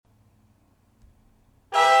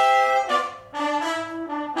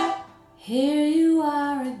Here you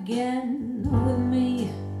are again with me.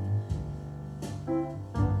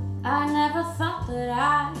 I never thought that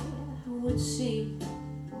I would see.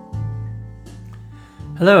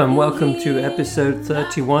 Hello and welcome to episode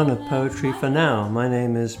 31 of Poetry for Now. My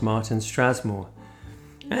name is Martin Strasmore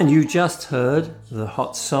and you just heard The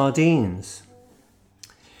Hot Sardines.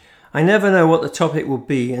 I never know what the topic will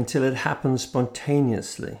be until it happens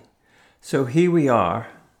spontaneously. So here we are,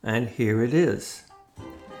 and here it is.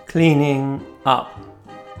 Cleaning up.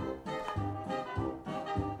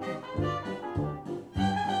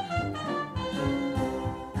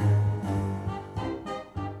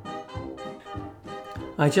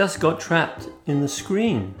 I just got trapped in the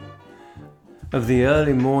screen of the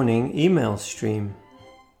early morning email stream.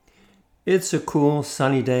 It's a cool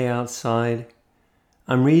sunny day outside.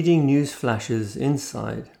 I'm reading news flashes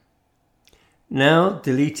inside. Now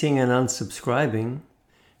deleting and unsubscribing,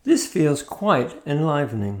 this feels quite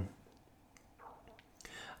enlivening.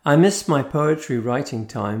 I miss my poetry writing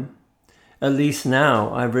time. At least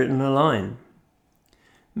now I've written a line.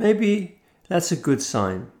 Maybe that's a good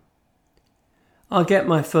sign. I'll get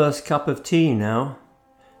my first cup of tea now,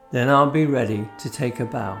 then I'll be ready to take a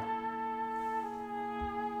bow.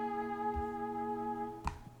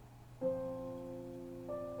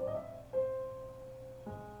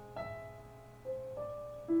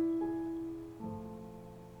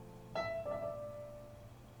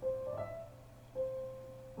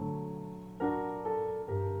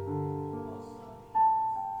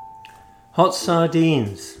 Hot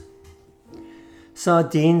sardines.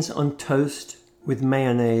 Sardines on toast with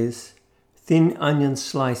mayonnaise, thin onion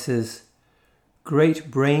slices, great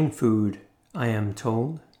brain food, I am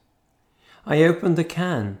told. I opened the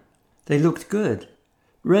can. They looked good.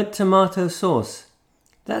 Red tomato sauce.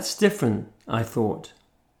 That's different, I thought.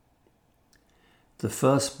 The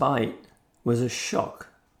first bite was a shock.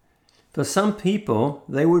 For some people,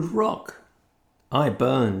 they would rock. I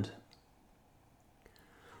burned.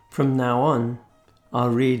 From now on, I'll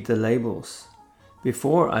read the labels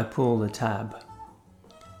before I pull the tab.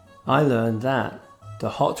 I learned that the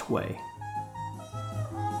hot way.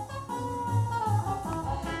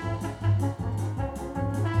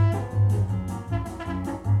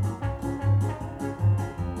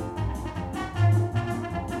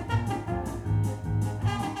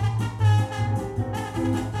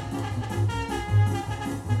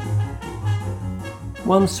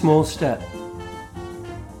 One small step.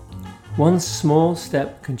 One small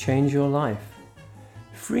step can change your life,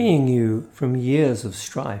 freeing you from years of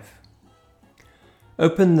strife.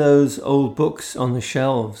 Open those old books on the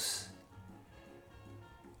shelves.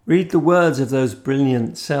 Read the words of those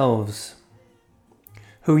brilliant selves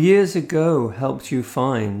who years ago helped you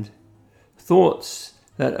find thoughts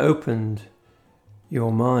that opened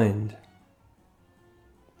your mind.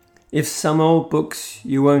 If some old books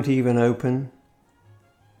you won't even open,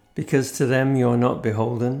 because to them you're not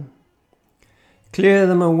beholden, clear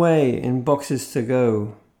them away in boxes to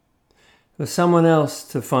go, for someone else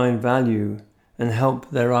to find value and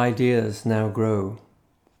help their ideas now grow.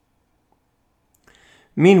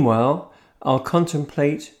 Meanwhile, I'll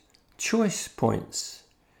contemplate choice points.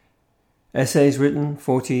 Essays written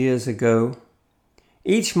 40 years ago,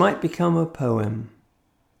 each might become a poem.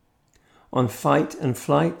 On fight and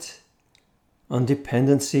flight, on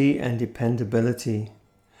dependency and dependability,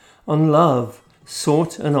 on love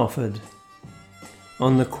sought and offered,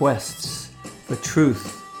 on the quests for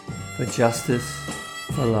truth, for justice,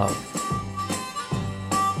 for love.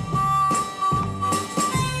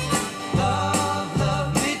 Love,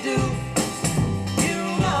 love me do. You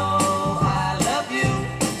know I love you.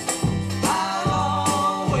 I'll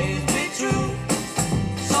always be true.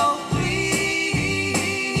 So please.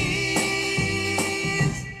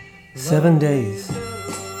 7 days.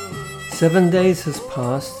 7 days has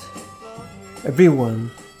passed. Everyone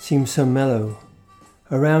seems so mellow.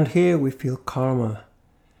 Around here we feel calmer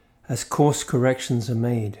as course corrections are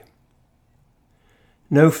made.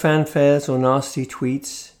 No fanfares or nasty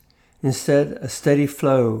tweets, instead a steady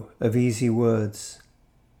flow of easy words.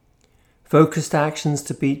 Focused actions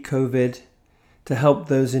to beat COVID, to help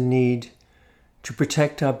those in need, to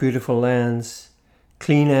protect our beautiful lands,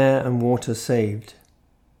 clean air and water saved.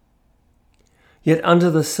 Yet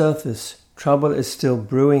under the surface, trouble is still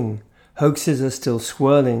brewing, hoaxes are still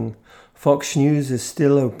swirling, Fox News is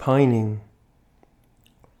still opining.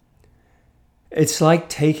 It's like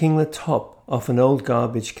taking the top off an old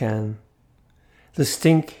garbage can. The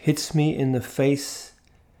stink hits me in the face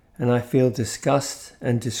and I feel disgust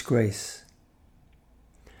and disgrace.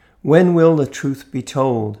 When will the truth be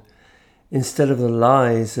told instead of the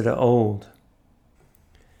lies that are old?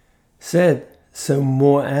 Said so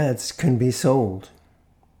more ads can be sold.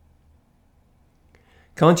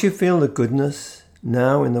 Can't you feel the goodness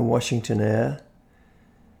now in the Washington air?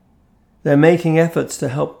 They're making efforts to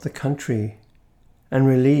help the country and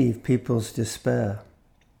relieve people's despair.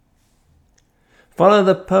 Follow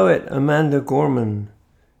the poet Amanda Gorman.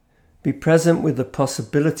 Be present with the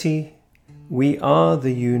possibility we are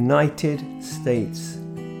the United States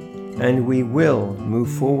and we will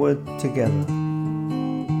move forward together.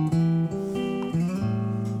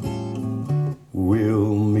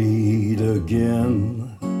 We'll meet again.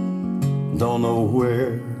 Don't know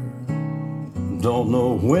where, don't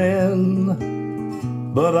know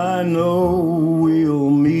when, but I know we'll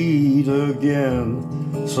meet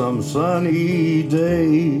again some sunny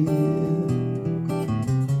day.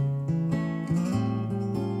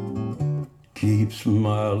 Keep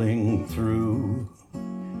smiling through,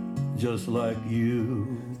 just like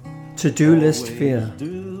you. To-do list always fear.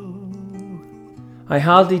 do. I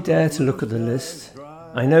hardly dare to look at the list.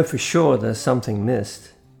 I know for sure there's something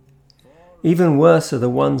missed. Even worse are the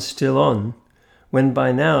ones still on, when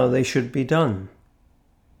by now they should be done.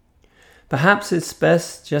 Perhaps it's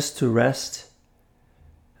best just to rest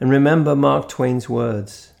and remember Mark Twain's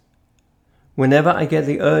words. Whenever I get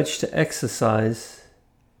the urge to exercise,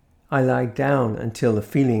 I lie down until the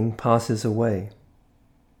feeling passes away.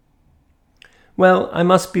 Well, I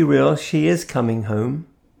must be real, she is coming home.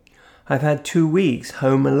 I've had 2 weeks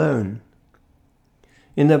home alone.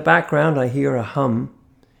 In the background I hear a hum.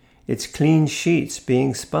 It's clean sheets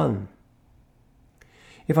being spun.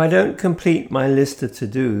 If I don't complete my list of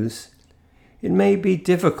to-dos, it may be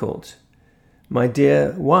difficult, my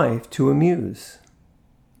dear wife to amuse.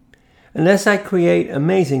 Unless I create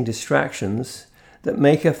amazing distractions that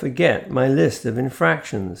make her forget my list of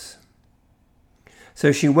infractions.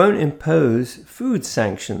 So she won't impose food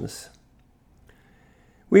sanctions.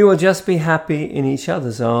 We will just be happy in each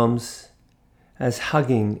other's arms as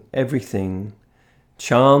hugging everything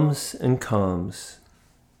charms and calms.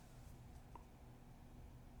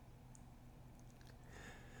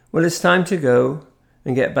 Well, it's time to go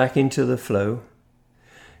and get back into the flow.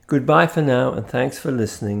 Goodbye for now and thanks for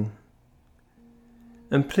listening.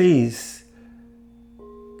 And please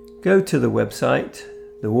go to the website,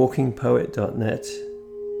 thewalkingpoet.net,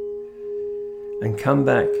 and come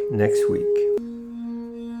back next week.